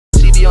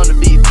on the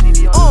beat.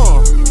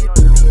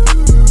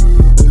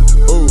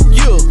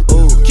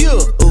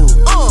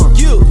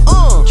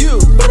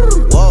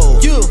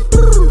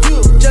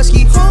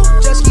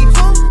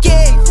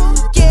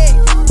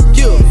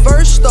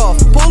 First off,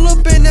 pull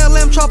up in that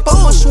lamb chop,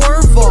 I'ma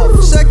swerve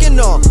off. Second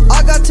off,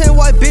 I got 10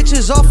 white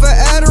bitches off of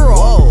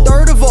Adderall.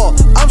 Third of all,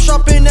 I'm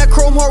shopping at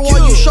Chrome Heart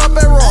while you shop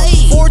at Raw.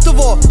 Fourth of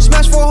all,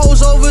 smash 4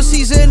 hoes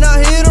overseas and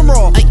I hit them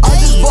raw. I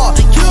just bought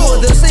 2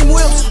 of the same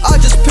whips, I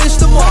just pissed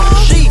them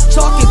off. She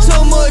talking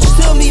too much,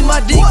 tell me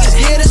my dick is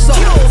getting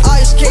soft.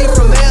 Ice came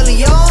from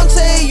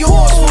Eliante,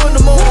 yours from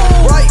the moon.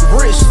 Right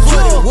wrist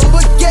flooded with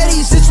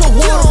baguettes, it's a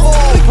waterfall.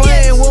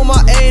 Playing with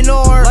my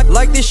A&R,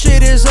 like this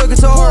shit is a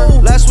guitar.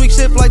 Last week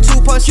sipped like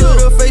 2 punch to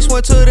the face,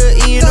 went to the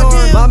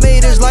E&R. My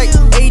maid is like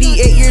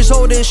 88 years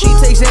old and she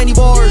takes any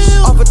bars.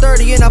 Off of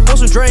 30 and I pour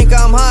some drink,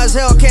 I'm high as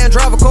hell, can't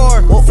drive a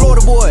car.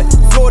 Florida boy,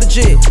 Florida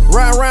jit,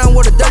 ride around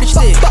with a dirty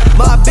stick.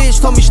 My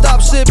bitch told me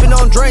stop sipping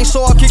on drinks,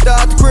 so I kicked her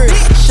out the crib.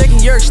 Shaking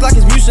yerks like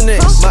it's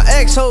Mucinex. My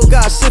ex-hoe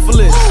got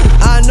syphilis.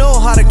 I know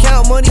how to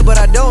count money, but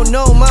I don't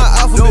know my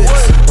alphabet.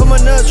 Put my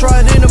nuts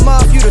right in the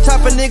mouth, you the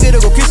type of nigga to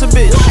go kiss a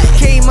bitch.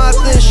 Came out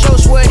this show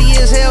sweaty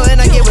as hell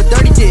and I gave a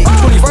dirty dick.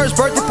 21st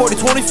birthday party,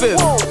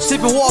 25th.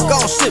 Sip and walk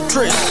on, sip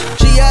tris.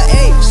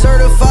 GIA,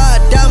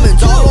 certified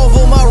diamonds all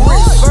over my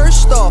wrist.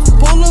 First off,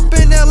 pull up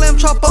in that lamb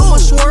chop, I'ma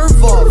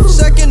swerve off.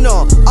 Second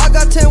off, I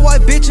got 10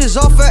 white bitches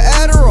off of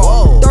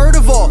Adderall. Third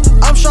of all,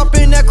 I'm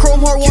shopping at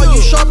Chrome Heart while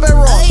you shop at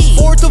Raw.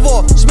 Fourth of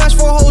all, smash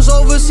 4 hoes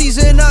overseas